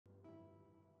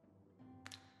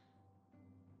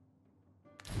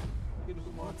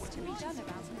What's to be done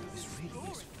about This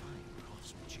really is fine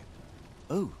craftsmanship.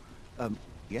 Oh,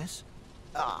 yes?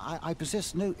 I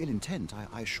possess no ill intent,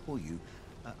 I assure you.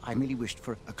 I merely wished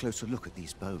for a closer look at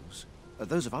these bows.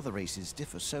 Those of other races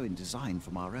differ so in design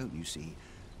from our own, you see.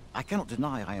 I cannot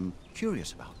deny I am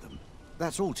curious about them.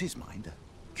 That's all it is, mind.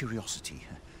 Curiosity.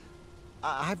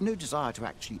 I have no desire to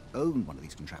actually own one of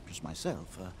these contraptions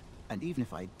myself, and even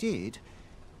if I did,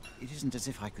 it isn't as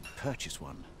if I could purchase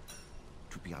one.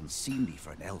 It would be unseemly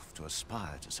for an elf to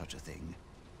aspire to such a thing.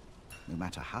 No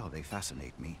matter how they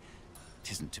fascinate me,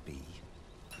 it isn't to be.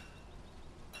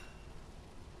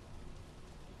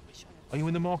 Are you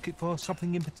in the market for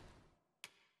something in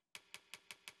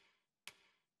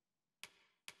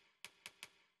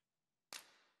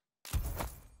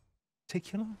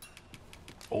particular?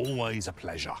 Always a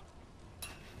pleasure.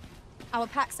 Our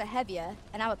packs are heavier,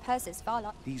 and our purses far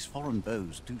larger. These foreign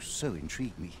bows do so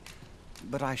intrigue me,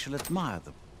 but I shall admire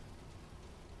them.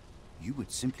 You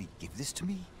would simply give this to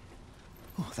me?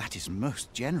 Oh, that is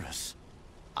most generous.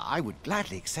 I would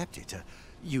gladly accept it.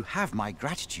 You have my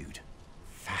gratitude.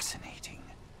 Fascinating.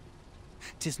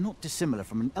 'Tis not dissimilar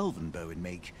from an elven bow in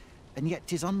make, and yet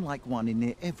 'tis unlike one in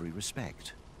near every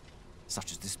respect.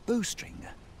 Such as this bowstring.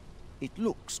 It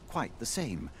looks quite the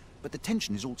same, but the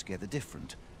tension is altogether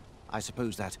different. I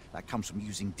suppose that comes from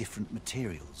using different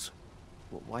materials.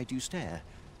 Well, why do you stare?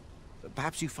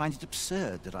 Perhaps you find it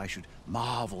absurd that I should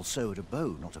marvel so at a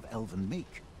bow not of elven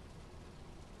make.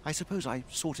 I suppose I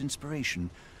sought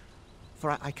inspiration,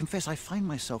 for I confess I find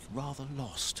myself rather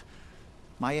lost.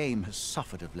 My aim has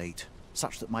suffered of late,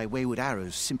 such that my wayward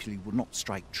arrows simply would not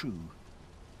strike true.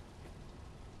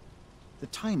 The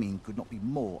timing could not be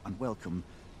more unwelcome,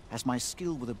 as my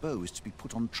skill with a bow is to be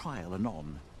put on trial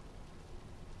anon.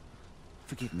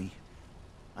 Forgive me.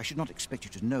 I should not expect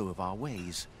you to know of our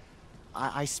ways.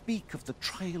 I speak of the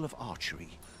trial of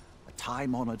archery, a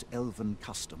time-honored elven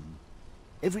custom.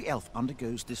 Every elf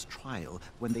undergoes this trial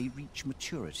when they reach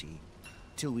maturity.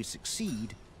 Till we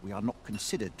succeed, we are not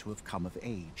considered to have come of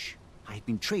age. I have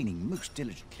been training most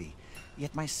diligently,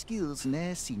 yet my skills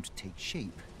ne'er seem to take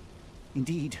shape.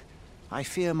 Indeed, I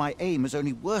fear my aim has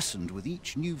only worsened with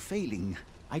each new failing.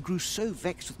 I grew so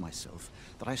vexed with myself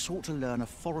that I sought to learn a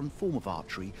foreign form of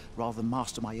archery rather than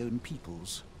master my own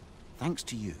people's. Thanks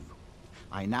to you,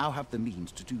 I now have the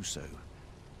means to do so,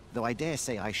 though I dare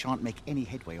say I shan't make any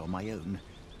headway on my own.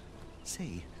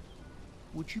 Say,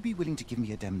 would you be willing to give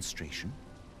me a demonstration?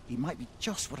 It might be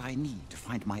just what I need to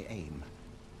find my aim.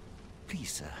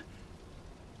 Please, sir,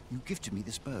 you gifted me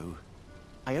this bow.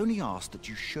 I only ask that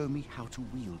you show me how to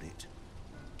wield it.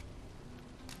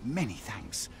 Many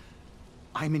thanks.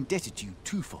 I'm indebted to you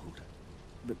twofold,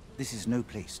 but this is no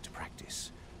place to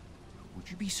practice. Would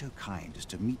you be so kind as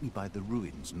to meet me by the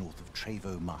ruins north of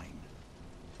Trevo Mine?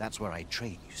 That's where I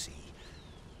train, you see.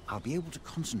 I'll be able to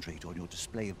concentrate on your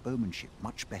display of bowmanship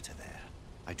much better there.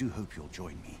 I do hope you'll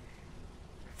join me.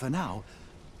 For now,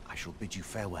 I shall bid you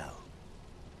farewell.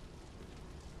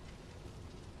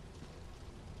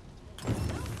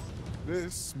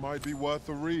 This might be worth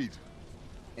a read.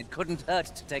 It couldn't hurt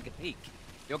to take a peek.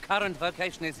 Your current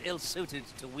vocation is ill-suited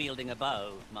to wielding a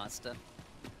bow, Master.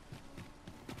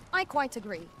 I quite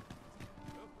agree.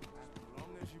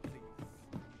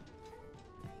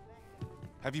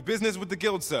 Have you business with the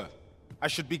guild, sir? I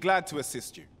should be glad to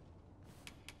assist you.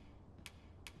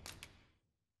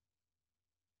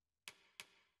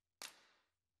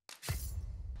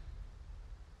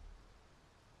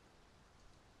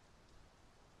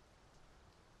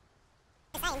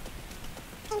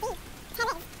 Indeed,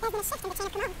 Terry, there's been a shift in the chain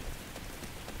of command.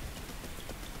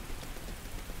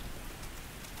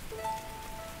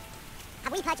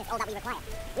 Have we purchased all that we require?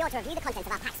 We ought to review the contents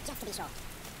of our packs just to be sure.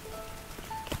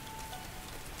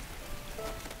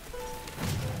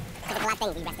 It's a glad thing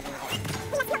we rested in the hole.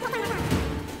 We have not got down our guard.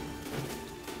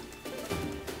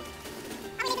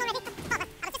 Are we leaving already? Father,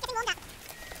 I was just getting warmed up.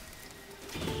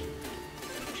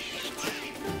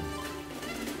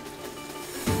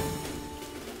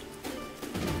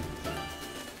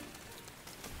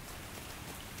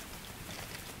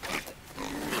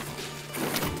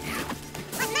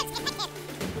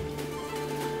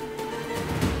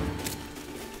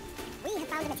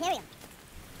 Material.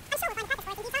 I'm sure we'll find a purpose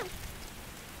for it in due time.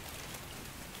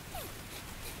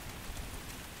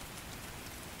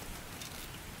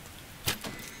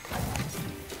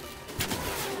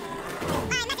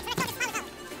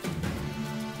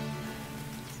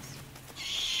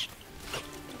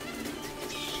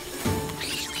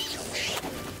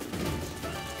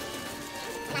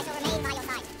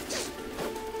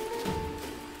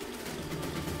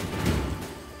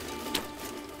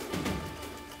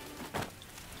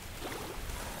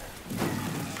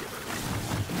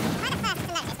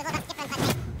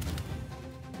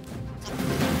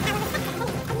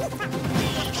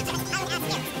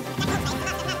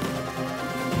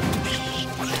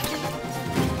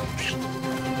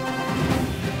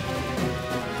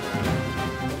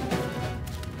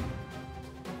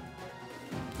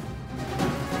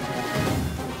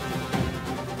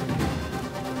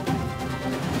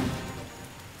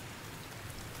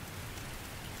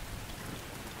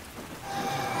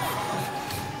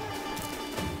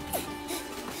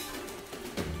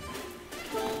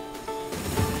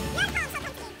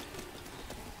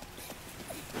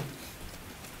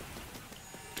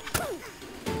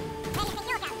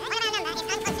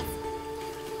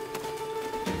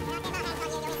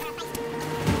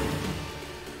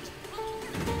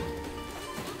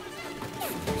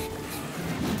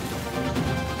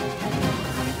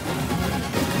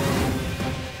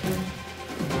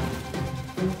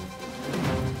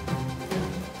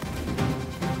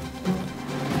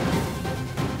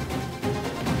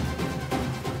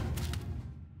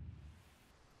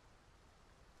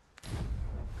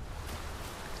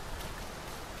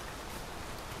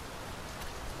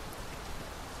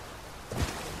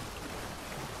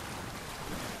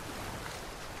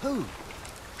 So,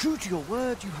 true to your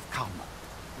word, you have come.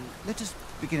 Let us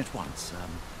begin at once.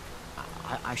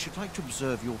 I should like to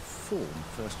observe your form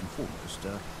first and foremost.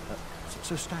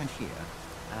 So stand here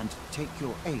and take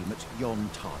your aim at yon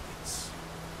targets.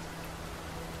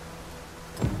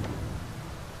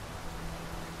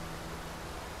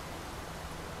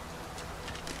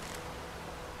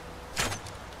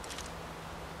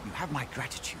 You have my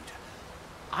gratitude.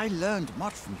 I learned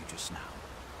much from you just now.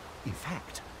 In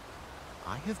fact,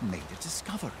 I have made a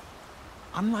discovery.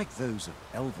 Unlike those of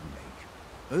Elven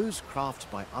make, bows crafted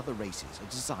by other races are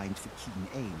designed for keen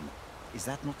aim. Is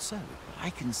that not so? But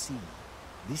I can see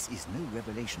this is no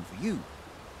revelation for you.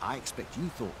 I expect you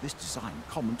thought this design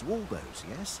common to all bows,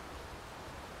 yes?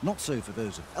 Not so for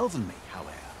those of Elven make,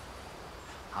 however.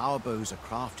 Our bows are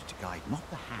crafted to guide not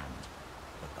the hand,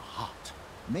 but the heart.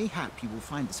 Mayhap you will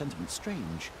find the sentiment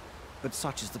strange, but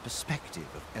such is the perspective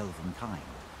of Elven kind.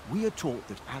 We are taught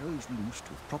that arrows loosed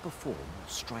with proper form will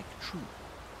strike true,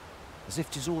 as if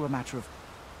 'tis all a matter of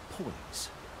poise.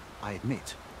 I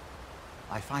admit,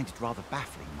 I find it rather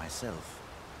baffling myself.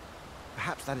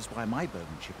 Perhaps that is why my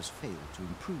bowmanship has failed to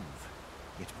improve.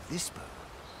 Yet with this bow,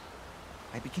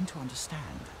 I begin to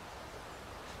understand.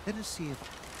 Let us see if...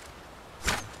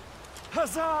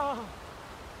 Huzzah!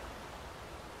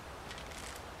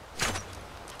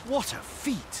 What a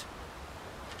feat!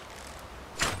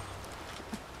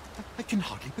 I can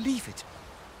hardly believe it.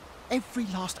 Every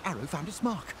last arrow found its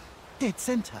mark. Dead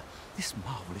center. This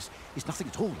marvel is nothing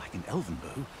at all like an Elven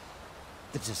bow.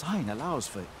 The design allows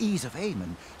for ease of aim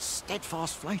and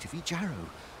steadfast flight of each arrow.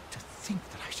 To think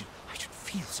that I should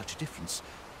feel such a difference.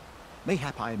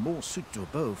 Mayhap I am more suited to a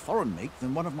bow of foreign make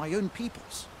than one of my own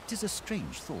people's. It is a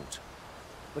strange thought.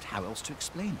 But how else to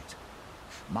explain it?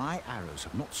 My arrows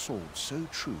have not soared so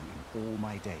true in all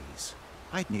my days.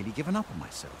 I'd nearly given up on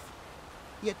myself.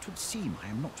 Yet 'twould seem I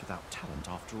am not without talent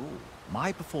after all.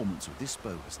 My performance with this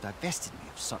bow has divested me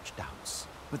of such doubts.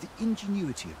 But the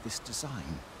ingenuity of this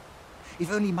design...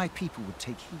 If only my people would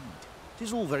take heed. It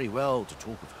is all very well to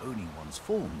talk of honing one's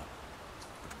form,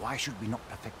 but why should we not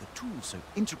perfect the tool so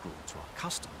integral to our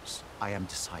customs? I am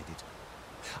decided.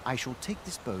 I shall take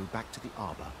this bow back to the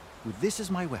arbor. With this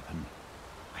as my weapon,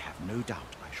 I have no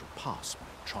doubt I shall pass my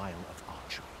trial of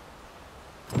archery.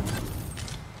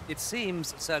 It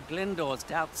seems Sir Glyndor's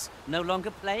doubts no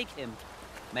longer plague him.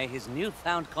 May his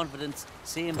newfound confidence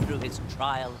see him through his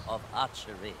trial of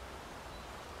archery.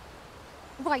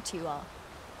 Right you are.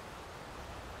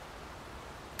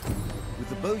 With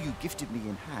the bow you gifted me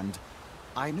in hand,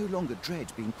 I no longer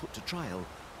dread being put to trial.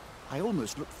 I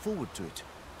almost look forward to it.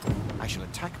 I shall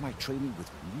attack my training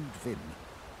with renewed vim.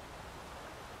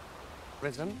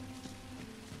 Risen?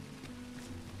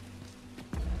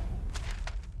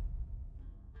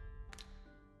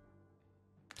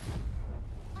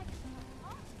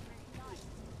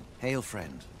 Hail,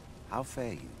 friend. How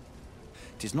fare you?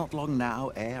 'Tis not long now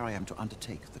ere I am to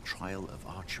undertake the trial of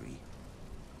archery.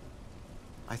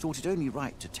 I thought it only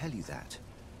right to tell you that,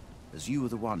 as you were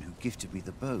the one who gifted me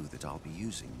the bow that I'll be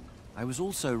using. I was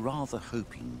also rather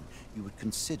hoping you would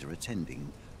consider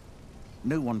attending.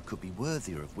 No one could be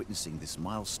worthier of witnessing this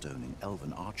milestone in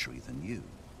Elven archery than you.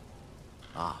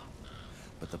 Ah,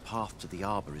 but the path to the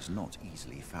arbor is not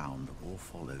easily found or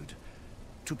followed.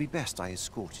 'Twould be best I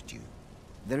escorted you.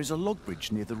 There is a log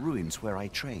bridge near the ruins where I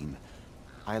train.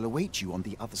 I'll await you on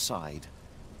the other side.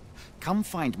 Come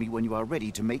find me when you are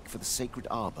ready to make for the sacred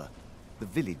arbor, the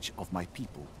village of my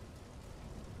people.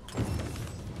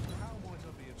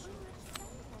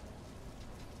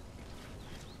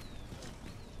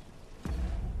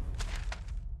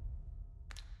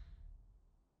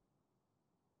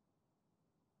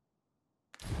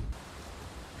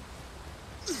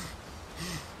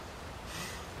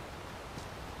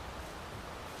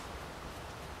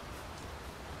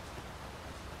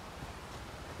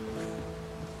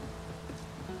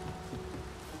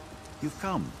 You've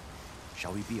come.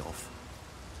 Shall we be off?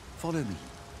 Follow me,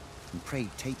 and pray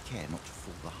take care not to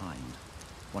fall behind.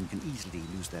 One can easily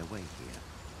lose their way here.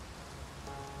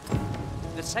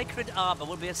 The sacred arbor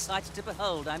will be a sight to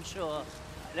behold, I'm sure.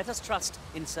 Let us trust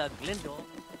in Sir Glyndor.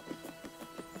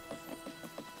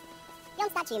 Yon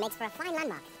statue makes for a fine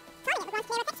landmark. Charming it provides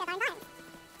clearer picture of our environs.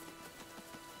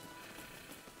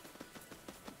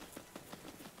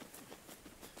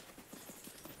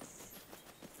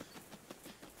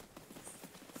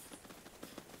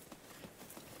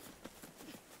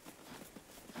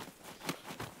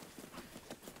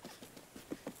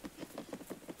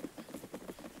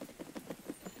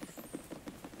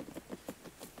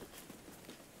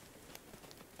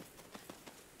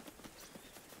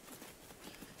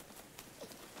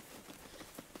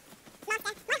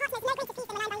 Master, my horse makes no Prince of Peace and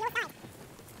the land on your side.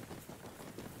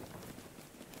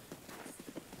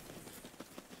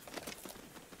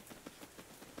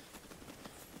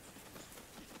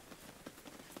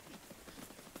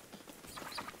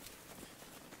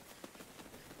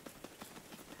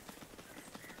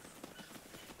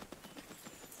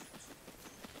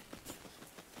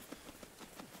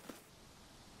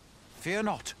 Fear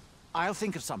not. I'll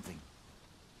think of something.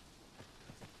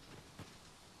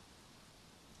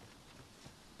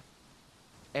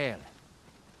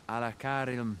 Alla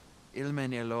carilm,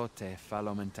 ilmen elote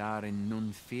falomentarin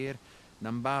nun fir,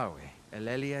 nambawe,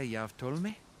 elelia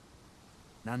javtolme?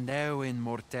 Nandeuin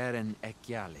morteren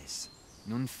ecialis,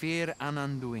 nun fir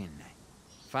ananduine,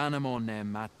 fanamone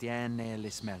matiene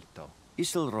lismelto.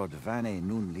 Isilrod vane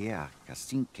nun lia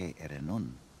casinque erenon.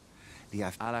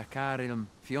 Alla carilm,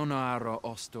 fionoaro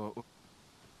osto...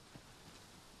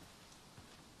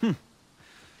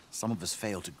 Some of us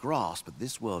fail to grasp that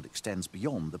this world extends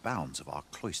beyond the bounds of our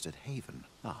cloistered haven.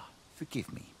 Ah,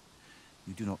 forgive me.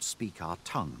 You do not speak our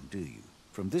tongue, do you?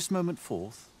 From this moment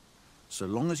forth, so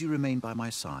long as you remain by my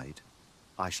side,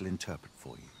 I shall interpret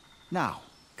for you. Now,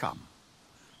 come.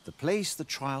 The place the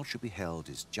trial should be held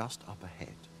is just up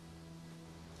ahead.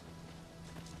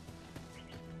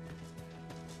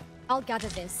 I'll gather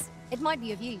this. It might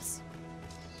be of use.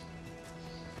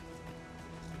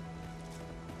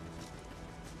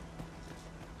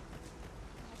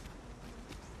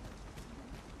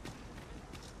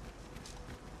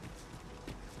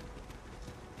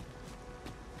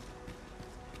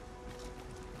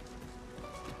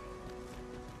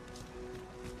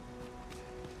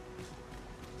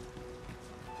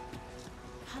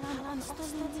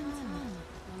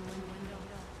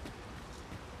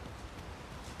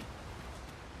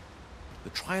 The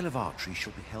trial of archery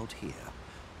shall be held here.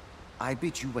 I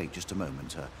bid you wait just a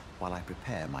moment while I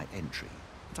prepare my entry.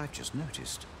 But I've just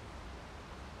noticed.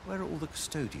 Where are all the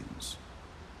custodians?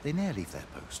 They ne'er leave their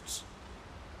posts.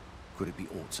 Could it be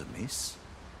aught amiss?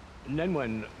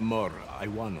 Nenwen mor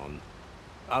Iwanon.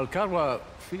 Alcarwa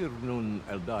fir nun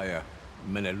eldaya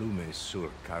menelume sur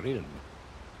carilm.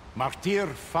 Martir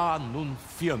fa nun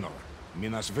fionor,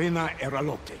 minas vena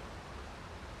eralote.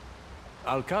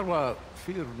 Alcarwa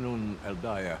fir nun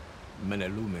eldaya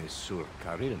menelume sur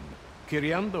carilm.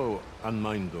 Kiriando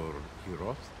anmaindor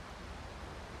hiroth?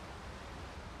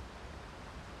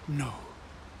 No.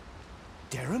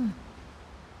 Darren?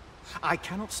 I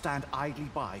cannot stand idly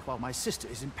by while my sister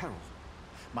is in peril.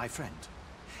 My friend,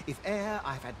 if e'er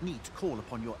I have had need to call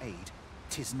upon your aid,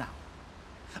 'tis now.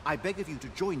 I beg of you to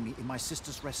join me in my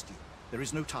sister's rescue. There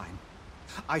is no time.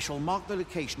 I shall mark the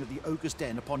location of the ogre's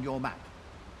den upon your map.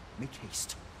 Make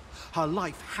haste. Her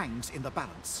life hangs in the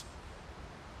balance.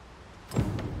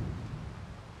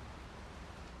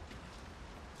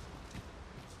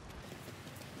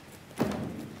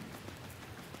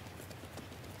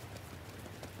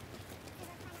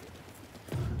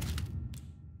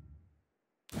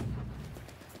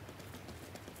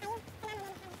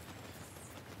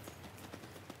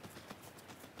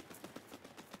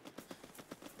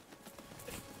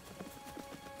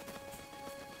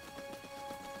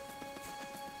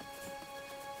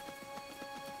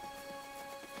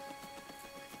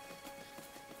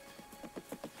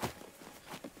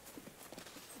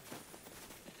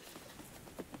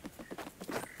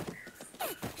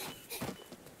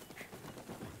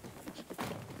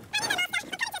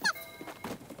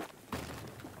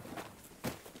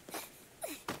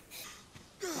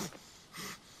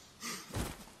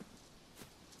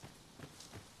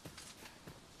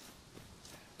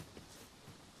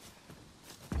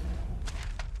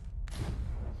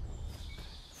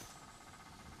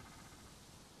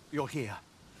 You're here,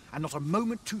 and not a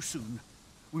moment too soon.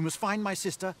 We must find my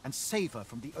sister and save her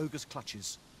from the ogre's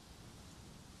clutches.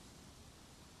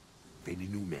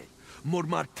 Veninume, mor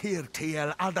martir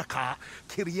teel adaka,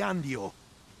 kiriandio.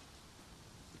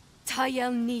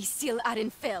 Tayel ni sil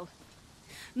arin fel.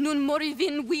 Nun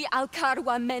morivin wi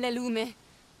alcarwa menelume.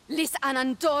 Lis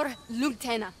anandor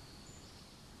lumtena.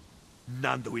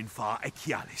 Nando in fa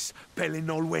ecialis,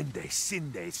 pelinolwende,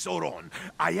 sinde, soron,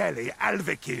 aiele,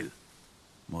 alvekil.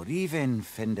 Moriven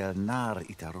fendelnar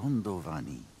itarondo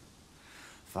vani.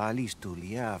 Falis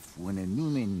tulia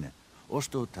fuenenumin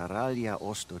osto taralia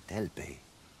osto telpe.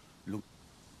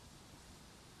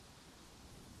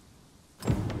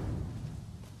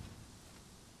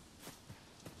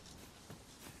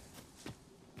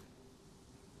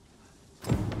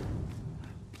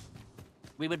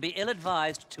 We would be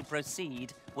ill-advised to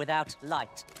proceed without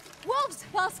light. Wolves,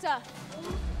 Master!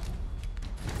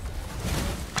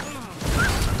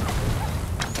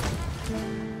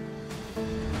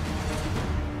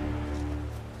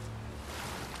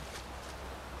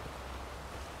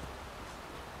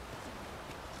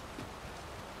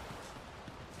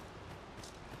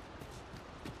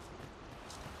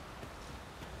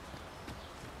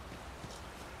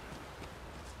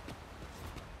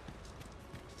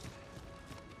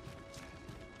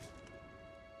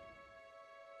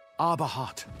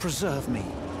 Arborheart, preserve me.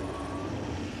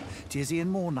 'Tis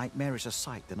e'en more nightmarish a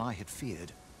sight than I had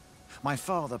feared. My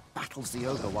father battles the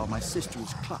ogre while my sister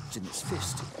is clutched in its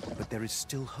fist. But there is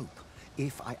still hope,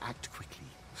 if I act quickly.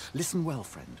 Listen well,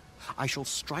 friend. I shall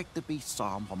strike the beast's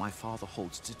arm while my father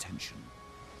holds its attention.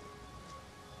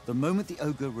 The moment the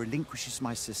ogre relinquishes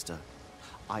my sister,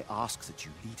 I ask that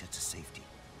you lead her to safety.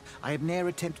 I have ne'er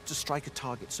attempted to strike a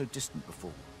target so distant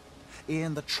before.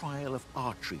 E'en the trial of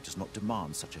archery does not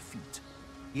demand such a feat.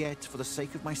 Yet, for the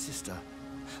sake of my sister,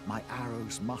 my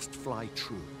arrows must fly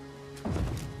true.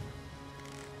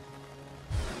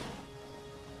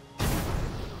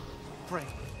 Pray,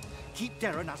 keep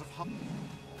Darren out of harm.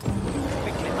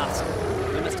 Quickly, Master.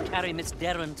 We must carry Miss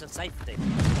Darren to safety.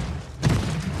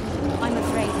 I'm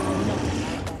afraid we will not do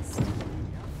our best.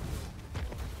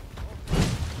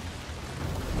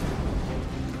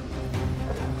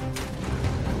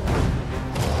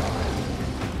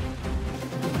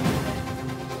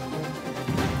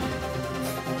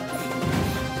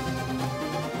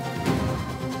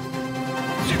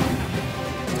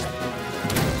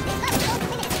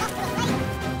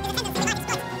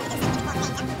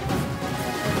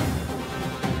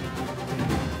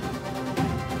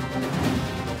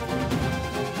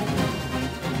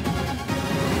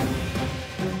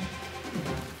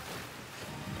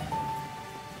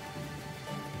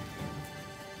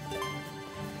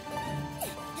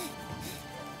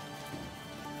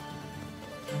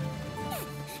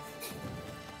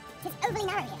 Overly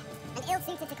narrow here, and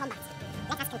ill-suited to combat.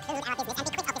 Let us conclude our business and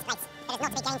be quit of this place. There is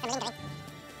not to be gained from lingering.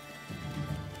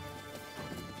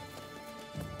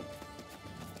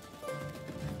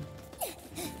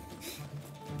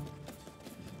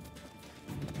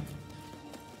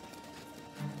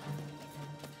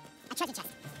 A treasure chest.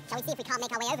 Shall we see if we can't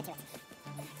make our way over to it?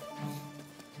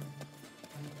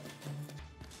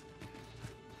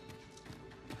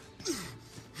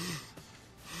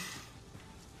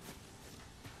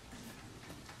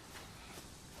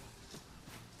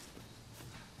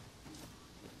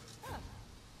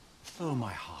 Oh,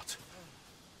 my heart.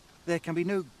 There can be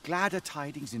no gladder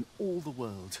tidings in all the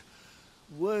world.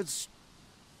 Words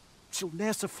shall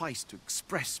ne'er suffice to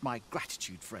express my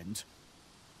gratitude, friend.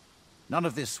 None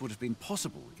of this would have been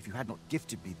possible if you had not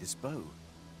gifted me this bow.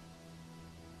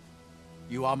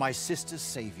 You are my sister's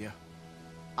savior.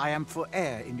 I am for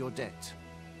e'er in your debt.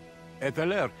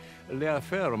 Eteler, lea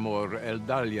fermor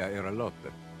eldalia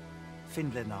eralotte.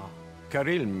 Finlenar.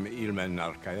 Carilm ilmen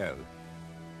arcael.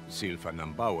 Silfa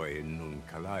nambawe nun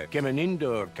calai.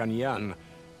 Kemenindor canian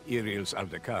irils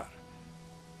aldecar.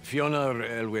 Fionar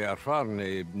elwe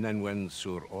arfarne nenwen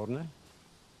sur orne.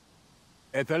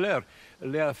 Eteler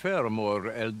lea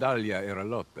fermor eldalia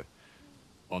eralotte.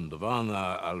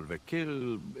 Ondovana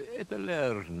alvekil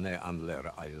eteler ne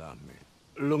anler ailame.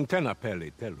 Lungtena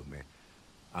peli telume.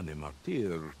 Ane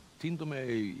martir tindume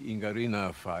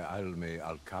ingarina fa alme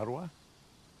alcarwa.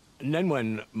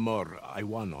 Nenwen mor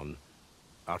aiwanon.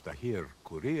 Arta hier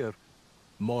courier,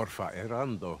 morfa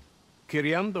erando,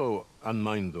 Kiriando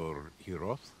anmaindor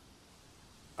hiroth,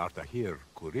 Arta hier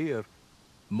courier,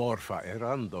 morfa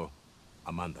erando,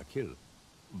 amanda kill.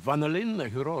 Vanelin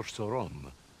hiros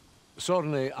soron,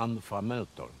 sorne an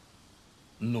famelton,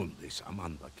 nundis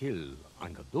amanda kill,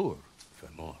 angadur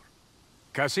femor.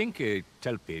 Kasinke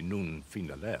telpi nun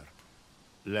finaler,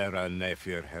 lera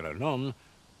nefir heranon,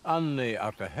 anne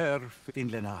arta her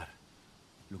Finlenar.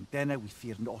 Lungdena we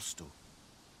fear an osto.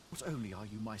 Not only are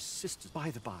you my sisters,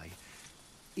 by the by,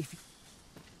 if...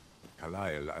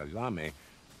 Kalael alame,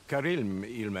 Karilm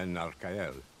ilmen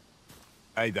arcael.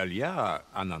 Aidalia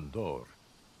anandor,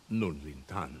 nun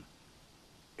lintan.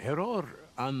 Heror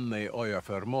anne oia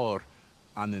fermor,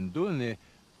 anendune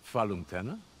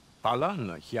falungtena,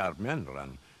 palan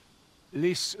hiarmenran,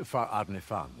 lis fa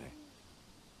arnefane.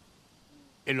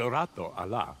 Elorato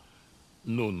ala,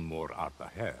 nun mor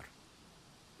arta her.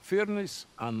 Firnis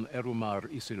an erumar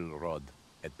isilrod,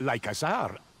 et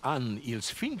laicasar an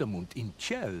ils findamunt in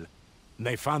ciel,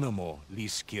 nefanamo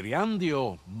lis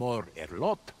Kyriandio mor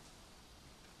erlot.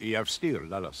 Iavstir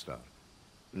lalastar,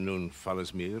 nun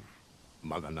falasmir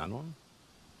magananon,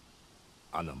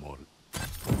 anamol.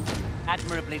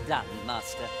 Admirably done,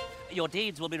 Master. Your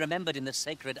deeds will be remembered in the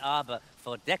sacred arbor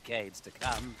for decades to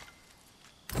come.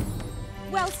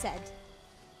 Well said.